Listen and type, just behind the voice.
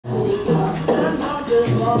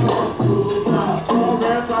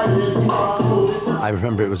I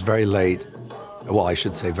remember it was very late, well, I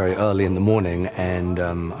should say very early in the morning, and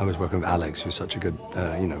I was working with Alex, who's such a good,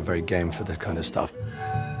 you know, very game for this kind of stuff.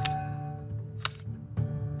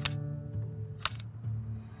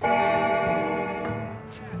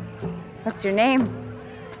 What's your name?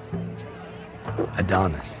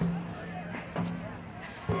 Adonis.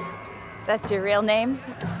 That's your real name?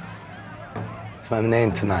 It's my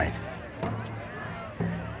name tonight.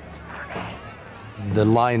 The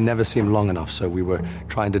line never seemed long enough, so we were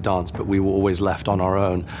trying to dance, but we were always left on our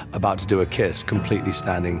own, about to do a kiss, completely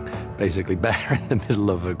standing, basically bare in the middle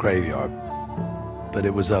of a graveyard. But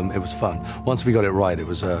it was fun. Once we got it right, it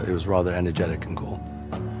was rather energetic and cool.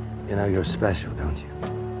 You know, you're special, don't you?